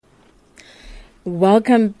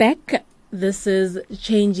Welcome back. This is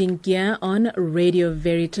Changing Gear on Radio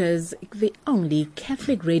Veritas, the only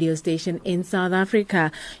Catholic radio station in South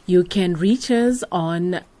Africa. You can reach us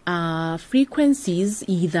on frequencies,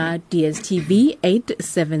 either DSTV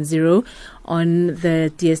 870 on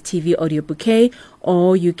the DSTV audio bouquet,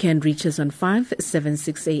 or you can reach us on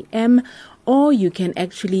 576 AM, or you can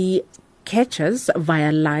actually catch us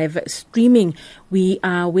via live streaming. We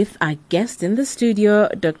are with our guest in the studio,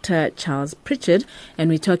 Dr. Charles Pritchard, and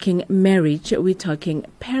we're talking marriage, we're talking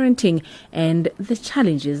parenting, and the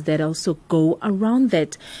challenges that also go around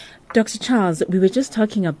that. Dr. Charles, we were just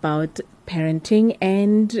talking about parenting,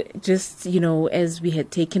 and just, as we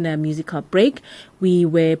had taken a musical break, we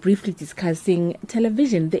were briefly discussing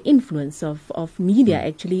television, the influence of media,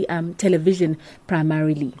 actually, television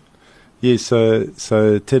primarily. Yes,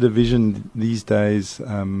 so television these days,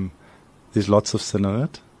 there's lots of sin in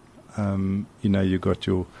it. You got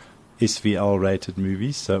your SVL-rated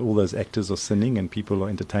movies, so all those actors are sinning and people are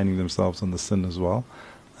entertaining themselves on the sin as well.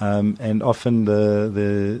 And often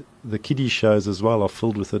the kiddie shows as well are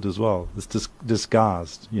filled with it as well. It's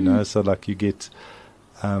disguised, so like you get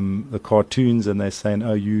the cartoons and they're saying,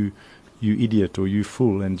 oh, you idiot or you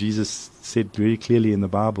fool. And Jesus said very clearly in the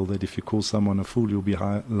Bible that if you call someone a fool, you'll be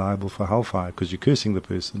liable for hellfire because you're cursing the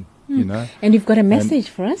person, And you've got a message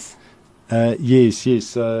for us? Yes.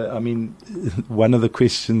 One of the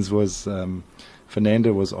questions was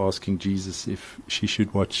Fernanda was asking Jesus if she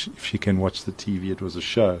can watch the TV. It was a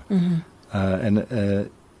show. Mm-hmm.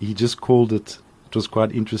 And he just called it was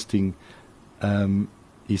quite interesting.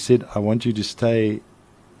 He said, I want you to stay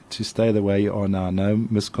the way you are now, no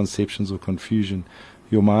misconceptions or confusion.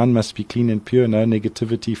 Your mind must be clean and pure, no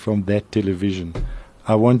negativity from that television.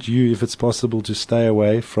 I want you, if it's possible, to stay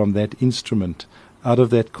away from that instrument, out of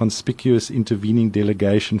that conspicuous intervening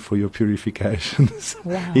delegation for your purification.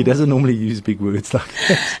 Wow. He doesn't normally use big words like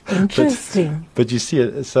that. Interesting. But you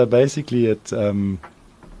see, so basically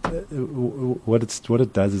what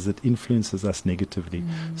it does is it influences us negatively.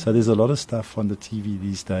 So there's a lot of stuff on the TV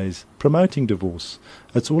these days promoting divorce.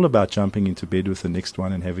 It's all about jumping into bed with the next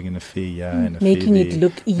one and having an affair and making it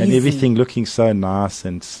look easy, and everything looking so nice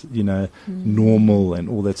and normal and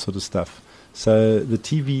all that sort of stuff. So the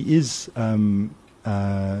TV is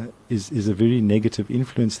a very negative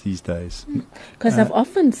influence these days. Because I've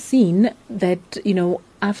often seen that,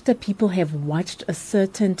 after people have watched a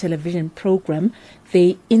certain television program,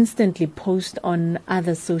 they instantly post on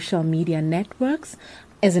other social media networks,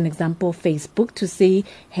 as an example, Facebook, to say,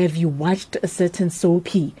 have you watched a certain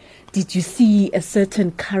soapy? Did you see a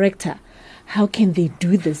certain character? How can they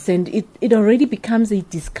do this? And it already becomes a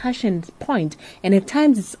discussion point. And at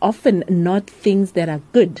times it's often not things that are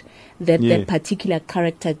good that that particular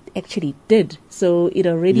character actually did. So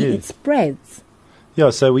it spreads. Yeah,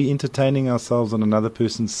 so we're entertaining ourselves on another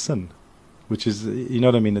person's sin, which is,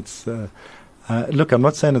 what I mean? It's look, I'm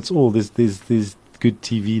not saying it's all. There's good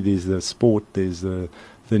TV, there's the sport, there's the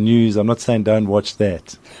news. I'm not saying don't watch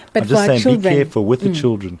that. But I'm just saying children, be careful with the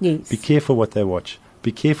children. Yes. Be careful what they watch.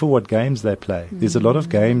 Be careful what games they play. There's a lot of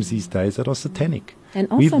games these days that are satanic. And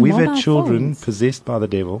also We've had children phones possessed by the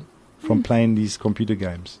devil from playing these computer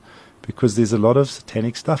games because there's a lot of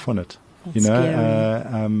satanic stuff on it.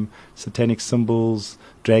 That's Satanic symbols,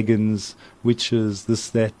 dragons, witches, this,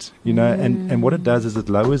 that, and what it does is it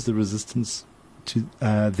lowers the resistance to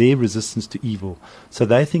their resistance to evil. So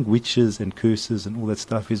they think witches and curses and all that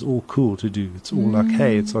stuff is all cool to do. It's all like,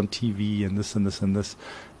 hey, it's on TV and this and this and this.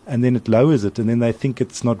 And then it lowers it, and then they think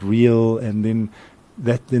it's not real, and then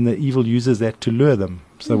the evil uses that to lure them.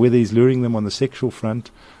 So whether he's luring them on the sexual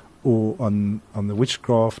front, or on the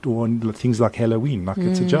witchcraft, or on things like Halloween, like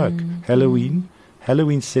it's a joke.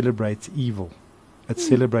 Halloween celebrates evil. It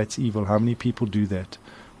celebrates evil. How many people do that?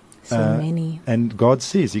 So many. And God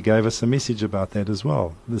says, He gave us a message about that as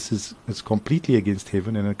well. It's completely against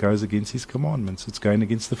heaven, and it goes against His commandments. It's going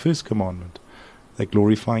against the first commandment. They're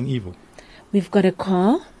glorifying evil. We've got a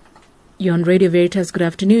call. You're on Radio Veritas. Good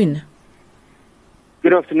afternoon.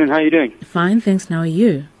 Good afternoon. How are you doing? Fine, thanks. How are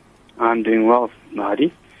you? I'm doing well,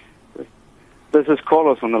 Mahadi. This is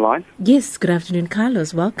Carlos on the line. Yes, good afternoon,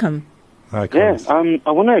 Carlos. Welcome. Hi, Carlos.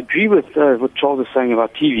 I want to agree with what Charles was saying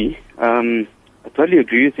about TV. I totally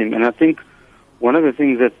agree with him. And I think one of the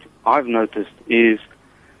things that I've noticed is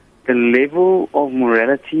the level of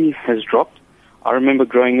morality has dropped. I remember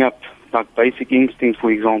growing up, like Basic Instinct,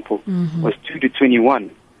 for example, was 2 to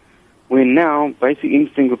 21, where now Basic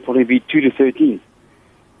Instinct would probably be 2 to 13.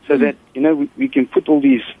 So that, we can put all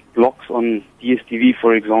these blocks on DSTV,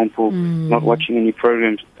 for example, not watching any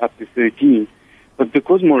programs up to 13. But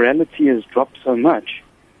because morality has dropped so much,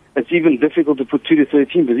 it's even difficult to put 2 to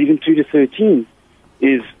 13, but even 2 to 13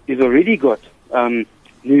 is already got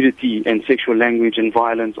nudity and sexual language and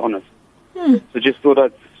violence on it. So just thought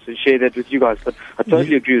I'd share that with you guys. But I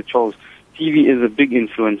totally agree with Charles. TV is a big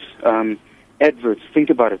influence. Adverts, think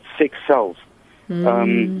about it, sex sells.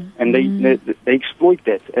 And they exploit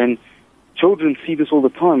that. And children see this all the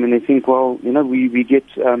time, and they think, well, we get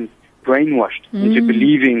brainwashed into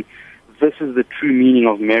believing this is the true meaning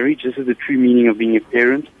of marriage, this is the true meaning of being a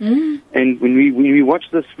parent. And when we watch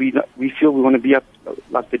this, we feel we want to be up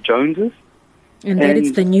like the Joneses. And that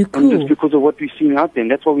it's the new cool. Just because of what we've seen out there. And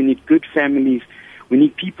that's why we need good families. We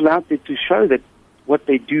need people out there to show that what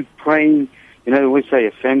they do, praying, they always say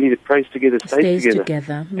a family that prays together stays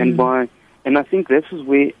together. And I think this is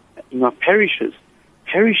where in our parishes,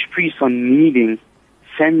 parish priests are needing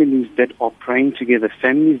families that are praying together,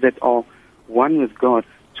 families that are one with God,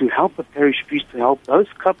 to help a parish priest, to help those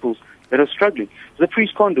couples that are struggling. The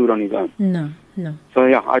priest can't do it on his own. No. So,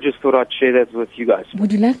 I just thought I'd share that with you guys.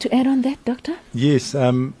 Would you like to add on that, Doctor? Yes.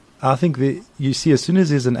 I think you see, as soon as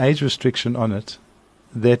there's an age restriction on it,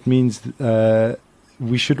 that means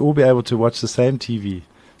we should all be able to watch the same TV.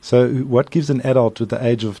 So what gives an adult with the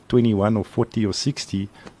age of 21 or 40 or 60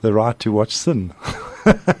 the right to watch sin?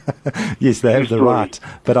 Yes, they have the right.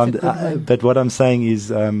 But what I'm saying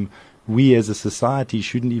is we as a society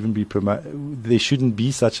shouldn't even be there shouldn't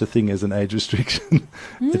be such a thing as an age restriction.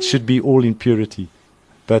 It should be all in purity.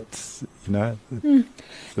 But, the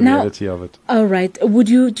reality of it. All right.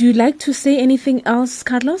 Do you like to say anything else,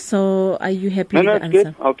 Carlos, or are you happy with the answer? No,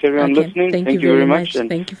 good. I'll carry on listening. Thank you very much. And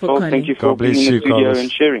thank you for calling. Thank you for being in the studio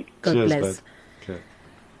and sharing. God Cheers, bless. Okay.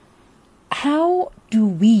 How do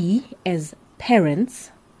we, as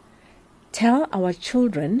parents, tell our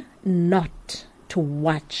children not to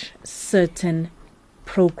watch certain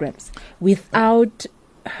programs without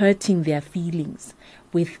hurting their feelings,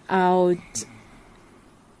 without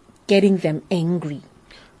getting them angry?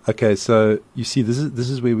 Okay, so you see, this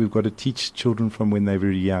is where we've got to teach children from when they're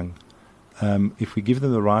very young. If we give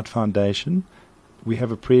them the right foundation, we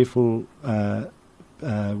have a prayerful.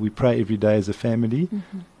 We pray every day as a family,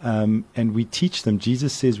 and we teach them.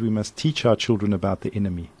 Jesus says we must teach our children about the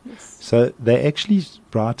enemy. Yes. So they're actually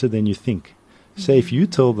brighter than you think. So if you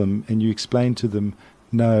tell them and you explain to them,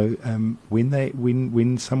 no,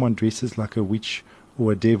 when someone dresses like a witch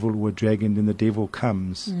or a devil or a dragon, then the devil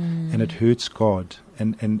comes and it hurts God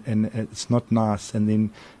and it's not nice, and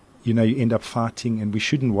then you end up fighting, and we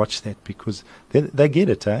shouldn't watch that because they get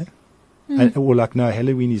it, eh? Or like, no,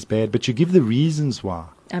 Halloween is bad, but you give the reasons why.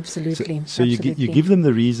 Absolutely. So you give them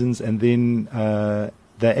the reasons, and then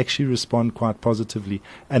they actually respond quite positively,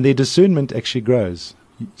 and their discernment actually grows.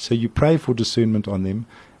 So you pray for discernment on them,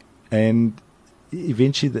 and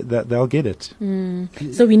eventually they'll get it.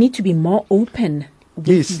 So we need to be more open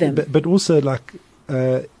with them. But also, like,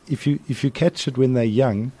 if you catch it when they're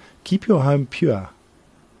young, keep your home pure.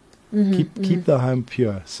 Keep the home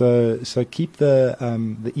pure. So keep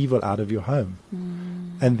the evil out of your home.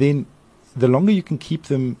 And then the longer you can keep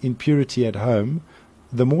them in purity at home,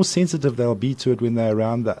 the more sensitive they'll be to it when they're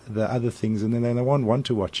around the other things, and then they won't want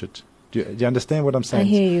to watch it. Do you understand what I'm saying? I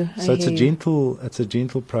hear you. It's a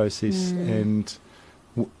gentle process, and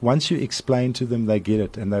once you explain to them, they get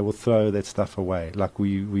it, and they will throw that stuff away. Like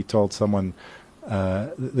we told someone,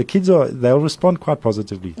 the kids they'll respond quite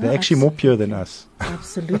positively. They're actually more pure than us.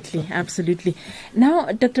 Absolutely, absolutely.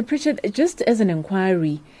 Now, Dr. Pritchard, just as an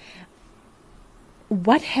inquiry,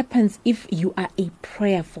 what happens if you are a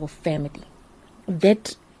prayerful family?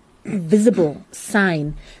 That visible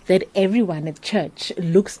sign that everyone at church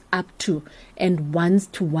looks up to and wants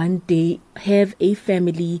to one day have a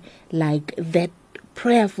family like that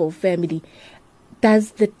prayerful family.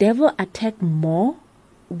 Does the devil attack more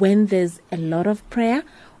when there's a lot of prayer,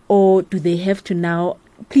 or do they have to now,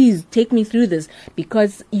 please take me through this,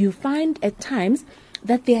 because you find at times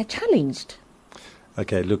that they are challenged?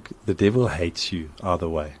 Okay, look, the devil hates you either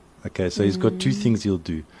way. Okay, so he's got two things he'll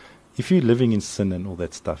do. If you're living in sin and all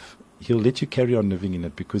that stuff, he'll let you carry on living in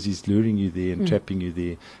it because he's luring you there and trapping you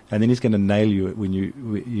there. And then he's going to nail you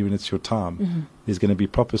when it's your time. There's going to be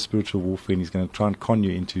proper spiritual warfare, and he's going to try and con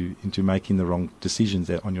you into making the wrong decisions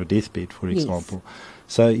on your deathbed, for example.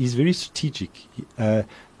 So he's very strategic.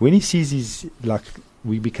 When he sees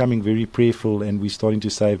we're becoming very prayerful and we're starting to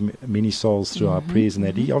save many souls through our prayers and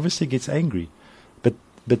that, he obviously gets angry.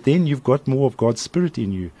 But then you've got more of God's Spirit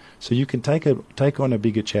in you, so you can take on a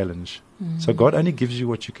bigger challenge. So God only gives you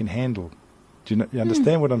what you can handle. Do you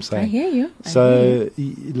understand what I'm saying? I hear you.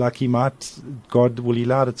 God will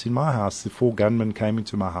allow it in my house. The 4 gunmen came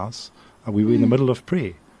into my house. We were in the middle of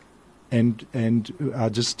prayer. I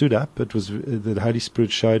just stood up. It was the Holy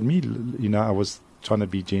Spirit showed me. I was trying to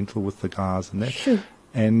be gentle with the guys and that. Sure.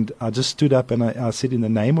 And I just stood up and I said, in the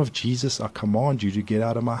name of Jesus, I command you to get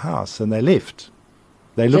out of my house. And they left.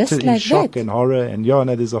 They looked Just at it in like shock that. and horror. And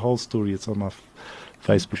there's a whole story. It's on my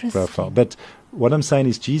Facebook profile. But what I'm saying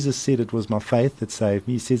is Jesus said it was my faith that saved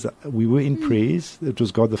me. He says we were in prayers. It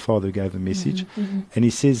was God the Father who gave the message. And he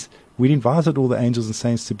says we invited all the angels and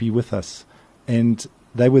saints to be with us. And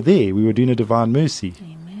they were there. We were doing a divine mercy.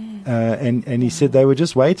 Amen. And he said they were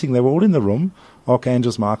just waiting. They were all in the room.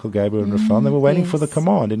 Archangels Michael, Gabriel, and Raphael. They were waiting for the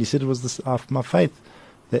command. And he said it was my faith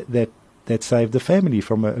that saved the family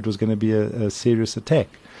from it was going to be a serious attack.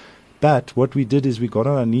 But what we did is we got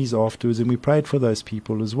on our knees afterwards and we prayed for those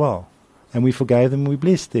people as well. And we forgave them and we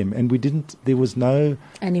blessed them. And there was no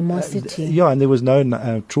animosity. And there was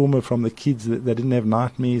no trauma from the kids. They didn't have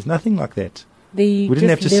nightmares, nothing like that. We didn't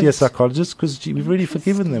have to see a psychologist because we've already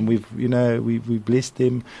forgiven them. We blessed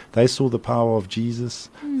them. They saw the power of Jesus.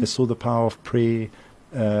 They saw the power of prayer.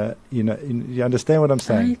 You understand what I'm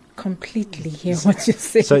saying? I completely hear what you're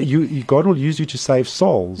saying. So God will use you to save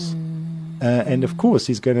souls. And of course,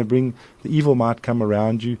 He's going to bring the evil might come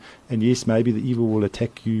around you. And yes, maybe the evil will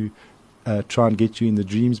attack you, try and get you in the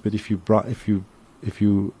dreams. But if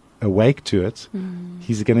you awake to it,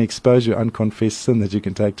 He's going to expose your unconfessed sin that you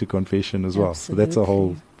can take to confession as well. Absolutely. So that's a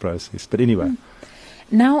whole process. But anyway.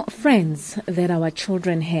 Now, friends that our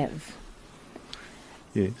children have,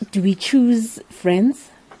 Yes. do we choose friends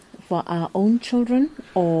for our own children,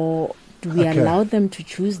 or do we allow them to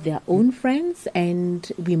choose their own friends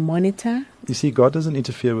and we monitor? You see, God doesn't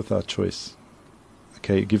interfere with our choice.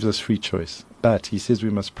 Okay, He gives us free choice. But He says we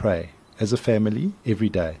must pray as a family every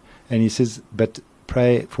day. And He says, but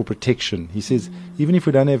pray for protection. He says, even if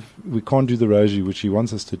we can't do the rosary, which He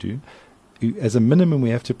wants us to do, as a minimum we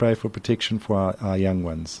have to pray for protection for our young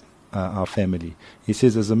ones, our family. He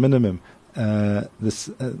says as a minimum, and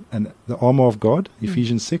the armor of God,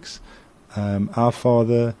 Ephesians 6, Our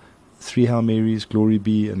Father, 3 Hail Marys, Glory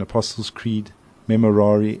Be, an Apostles' Creed,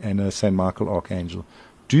 Memorare, and a St. Michael Archangel.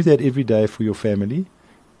 Do that every day for your family,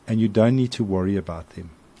 and you don't need to worry about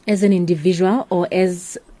them. As an individual or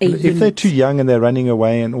as a If unit? they're too young and they're running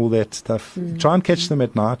away and all that stuff, try and catch them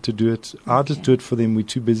at night to do it. I'll just do it for them. We're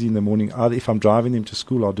too busy in the morning. If I'm driving them to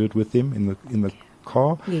school, I'll do it with them in the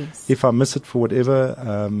car. Yes. If I miss it for whatever,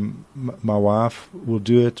 my wife will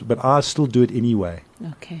do it, but I still do it anyway.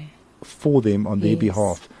 Okay. For them on their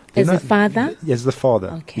behalf. As a father? As the father.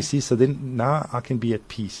 Okay. You see, so then now I can be at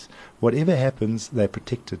peace. Whatever happens, they're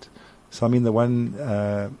protected. So I mean the one,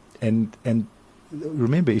 and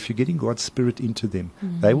remember, if you're getting God's Spirit into them,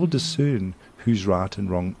 they will discern who's right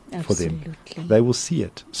and wrong for them. They will see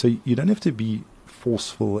it. So you don't have to be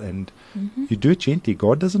forceful, and you do it gently.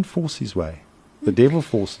 God doesn't force His way. The devil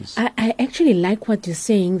forces. I actually like what you're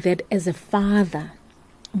saying, that as a father,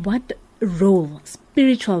 what role,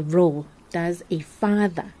 spiritual role, does a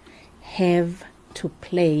father have to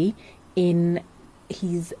play in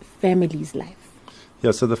his family's life? Yeah,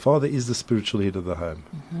 so the father is the spiritual head of the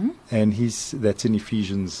home. And that's in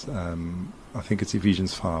Ephesians, I think it's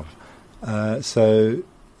Ephesians 5. So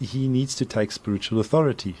he needs to take spiritual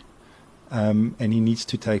authority. And he needs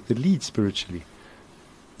to take the lead spiritually.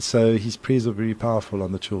 So his prayers are very powerful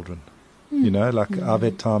on the children. I've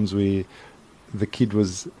had times where the kid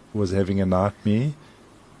was having a nightmare.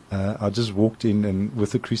 I just walked in, and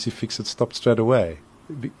with the crucifix it stopped straight away.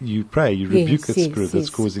 You pray, you rebuke that spirit that's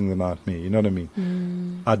causing the nightmare. You know what I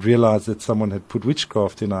mean? I'd realized that someone had put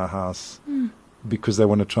witchcraft in our house because they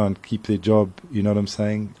want to try and keep their job. You know what I'm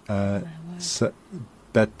saying?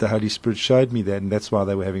 But the Holy Spirit showed me that, and that's why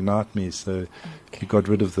they were having nightmares. So He got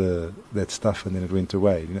rid of that stuff, and then it went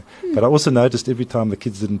away. But I also noticed every time the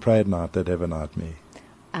kids didn't pray at night, they'd have a nightmare.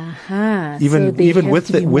 Even with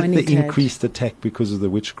the increased attack because of the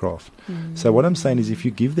witchcraft. So what I'm saying is, if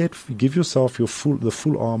you give yourself the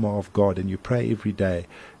full armor of God, and you pray every day,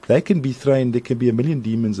 they can be thrown. There can be a million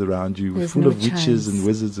demons around you, full of witches and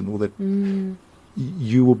wizards and all that.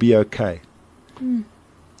 You will be okay.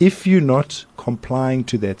 If you're not complying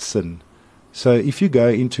to that sin. So if you go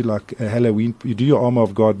into like a Halloween, you do your armor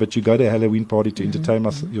of God, but you go to a Halloween party to entertain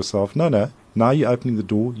yourself. No. Now you're opening the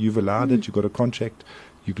door. You've allowed it. You've got a contract.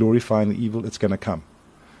 You're glorifying the evil. It's going to come.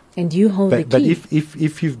 And you hold the key. But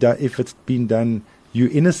if it's been done, you're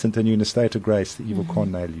innocent and you're in a state of grace. The evil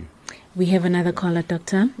can't nail you. We have another caller,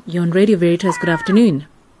 Doctor. You're on Radio Veritas. Good afternoon.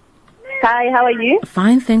 Hi, how are you?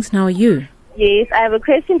 Fine, thanks. How are you? Yes, I have a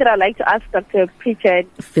question that I'd like to ask Dr. Pritchard.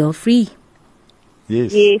 Feel free.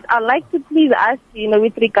 Yes. Yes, I'd like to please ask,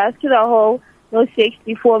 with regards to the whole no sex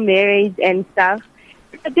before marriage and stuff.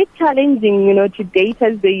 It's a bit challenging, to date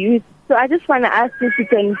as the youth. So I just want to ask if you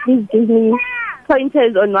can please give me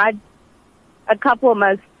pointers on what a couple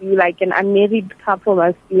must do, like an unmarried couple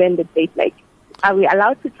must do in the date. Like, are we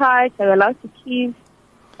allowed to touch? Are we allowed to kiss?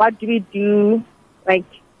 What do we do? Like,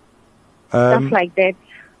 stuff like that.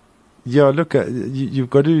 Yeah, look, you've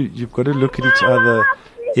got to look at each other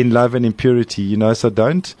in love and in purity, you know. So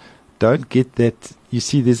don't get that. You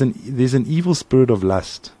see, there's an evil spirit of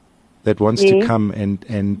lust that wants to come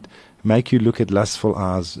and make you look at lustful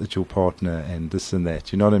eyes at your partner and this and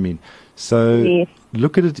that. You know what I mean? So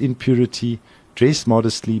look at it in purity. Dress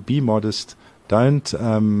modestly. Be modest. Don't.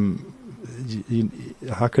 How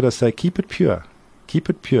could I say? Keep it pure. Keep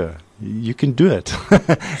it pure. You can do it.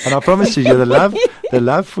 And I promise you, the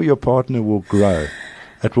love for your partner will grow.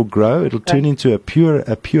 It will grow. It'll turn into a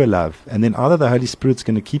pure love. And then either the Holy Spirit's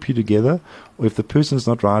going to keep you together, or if the person's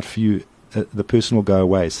not right for you, the person will go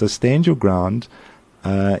away. So stand your ground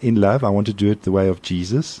in love. I want to do it the way of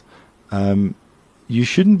Jesus. You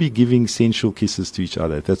shouldn't be giving sensual kisses to each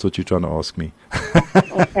other, if that's what you're trying to ask me.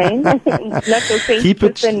 Okay. Not okay. Keep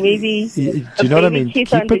it. Maybe Do you know what I mean?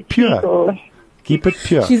 Keep it pure. Keep it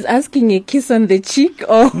pure. She's asking a kiss on the cheek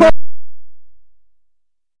or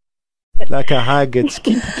like a hug.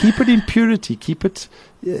 Keep it in purity. Keep it.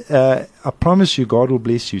 I promise you, God will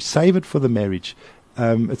bless you. Save it for the marriage.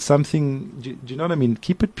 It's something. Do you know what I mean?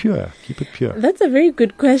 Keep it pure. Keep it pure. That's a very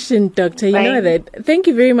good question, Doctor. You know that. Thank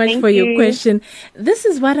you very much for your question. This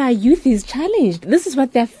is what our youth is challenged. This is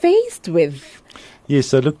what they're faced with. Yeah,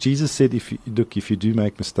 so look, Jesus said, if you do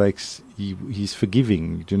make mistakes, He's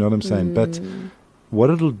forgiving. Do you know what I'm saying? But what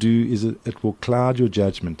it'll do is it will cloud your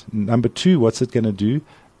judgment. Number two, what's it going to do?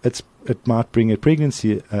 It might bring a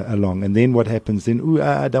pregnancy along, and then what happens? Then,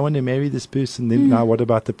 I don't want to marry this person. Then now, what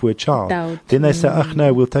about the poor child? Doubt. Then they say,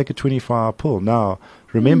 no, we'll take a 24-hour pill. Now,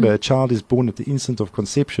 remember, a child is born at the instant of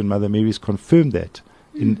conception. Mother Mary's confirmed that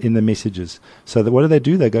in the messages. So what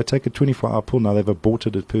do? They go take a 24-hour pill. Now they've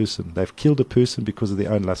aborted a person. They've killed a person because of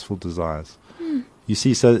their own lustful desires. You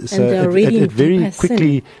see, so it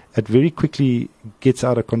very quickly gets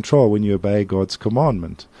out of control when you obey God's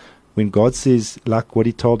commandment. When God says, like what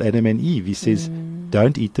He told Adam and Eve, He says,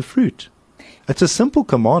 don't eat the fruit. It's a simple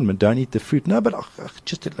commandment, don't eat the fruit. No, but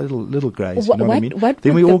just a little grace, you know what I mean?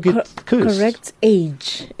 Then we all get cursed. Correct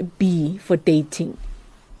age be for dating?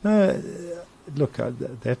 No, look, I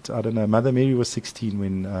don't know. Mother Mary was 16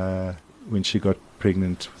 when she got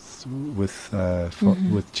pregnant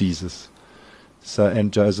with Jesus. So,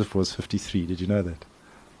 and Joseph was 53. Did you know that?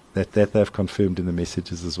 That they've confirmed in the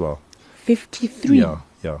messages as well. 53.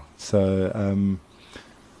 Yeah. So,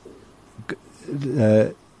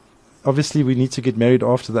 obviously, we need to get married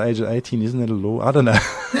after the age of 18. Isn't that a law? I don't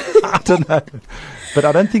know. But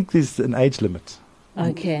I don't think there's an age limit.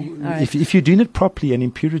 Okay. All right. If you're doing it properly and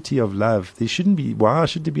in purity of love, there shouldn't be. Why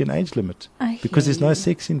should there be an age limit? Because there's no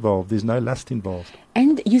sex involved. There's no lust involved.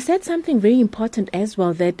 And you said something very important as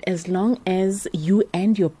well, that as long as you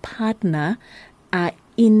and your partner are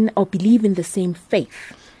in or believe in the same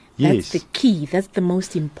faith. That's the key. That's the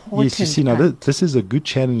most important. Yes, you see, now this is a good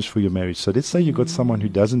challenge for your marriage. So let's say you've got someone who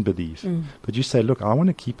doesn't believe, but you say, look, I want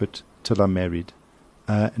to keep it till I'm married.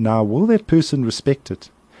 Now, will that person respect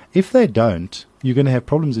it? If they don't, you're going to have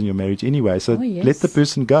problems in your marriage anyway. So let the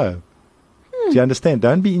person go. Do you understand?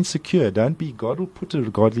 Don't be insecure. God will put a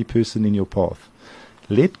godly person in your path.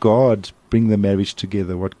 Let God bring the marriage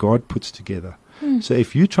together, what God puts together. So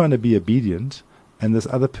if you're trying to be obedient, and this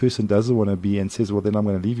other person doesn't want to be and says, well, then I'm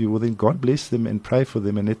going to leave you. Well, then God bless them and pray for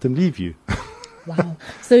them and let them leave you. Wow.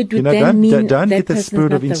 So it would then mean don't that get the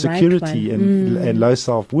spirit of insecurity and low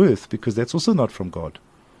self-worth, because that's also not from God.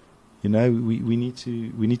 You know, we need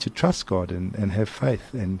to trust God and have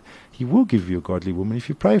faith, and He will give you a godly woman if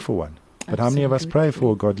you pray for one. But how many of us pray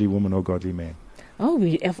for a godly woman or godly man? Oh,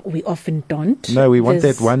 we often don't. No, we want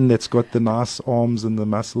that one that's got the nice arms and the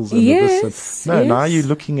muscles and the this. Now you're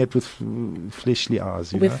looking at with fleshly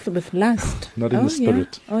eyes. With lust. Not in the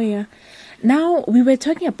spirit. Yeah. Oh, yeah. Now, we were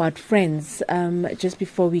talking about friends just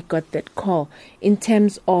before we got that call. In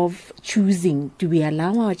terms of choosing, do we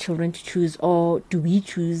allow our children to choose, or do we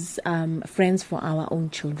choose friends for our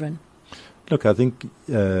own children? Look, I think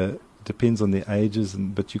depends on their ages,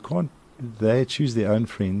 but you can't. They choose their own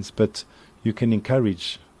friends, but you can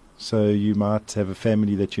encourage. So you might have a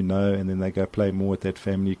family that you know, and then they go play more with that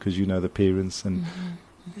family because you know the parents, and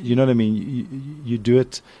you know what I mean. You do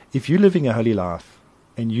it if you're living a holy life,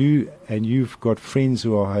 and you've got friends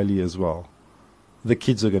who are holy as well. The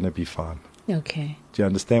kids are going to be fine. Okay. Do you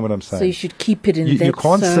understand what I'm saying? So you should keep it in that You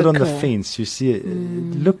can't circle. sit on the fence. You see,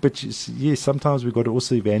 look, but sometimes we've got to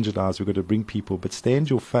also evangelize. We've got to bring people, but stand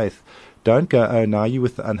your faith. Don't go, oh, now you're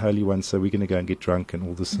with the unholy one, so we're going to go and get drunk and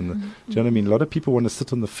all this. And do you know what I mean? A lot of people want to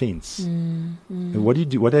sit on the fence. And what do you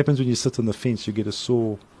do? What happens when you sit on the fence? You get a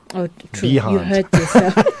sore behind. You hurt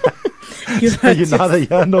yourself. You're neither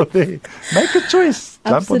here nor there. Make a choice.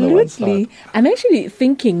 Jump on the one side. I'm actually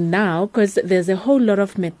thinking now, because there's a whole lot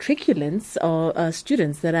of matriculants or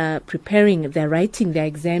students that are they're writing their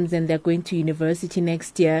exams and they're going to university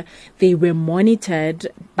next year. They were monitored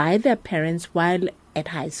by their parents while at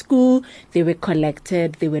high school. They were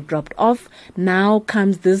collected, they were dropped off. Now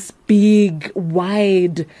comes this big,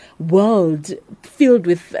 wide world filled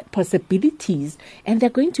with possibilities, and they're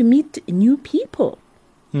going to meet new people.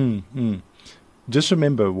 Just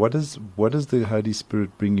remember, what does the Holy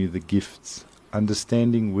Spirit bring you? The gifts: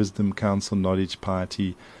 understanding, wisdom, counsel, knowledge,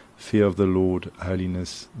 piety, fear of the Lord,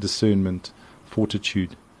 holiness, discernment,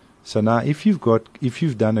 fortitude. So now, if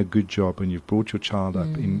you've done a good job and you've brought your child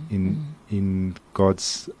up in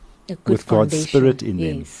God's with God's Spirit in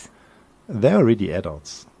them, they're already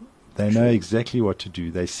adults. They know exactly what to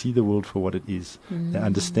do. They see the world for what it is. They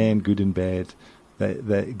understand good and bad.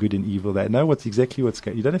 They're good and evil. They know exactly what's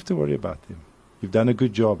going on. You don't have to worry about them. You've done a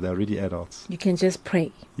good job. They're already adults. You can just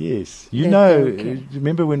pray. Yes.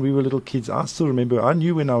 Remember when we were little kids? I still remember. I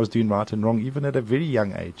knew when I was doing right and wrong, even at a very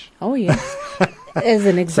young age. Oh, yes. As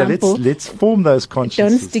an example. So let's form those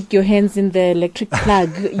consciences. Don't stick your hands in the electric plug.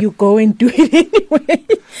 You go and do it anyway.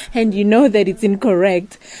 And you know that it's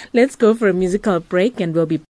incorrect. Let's go for a musical break and we'll be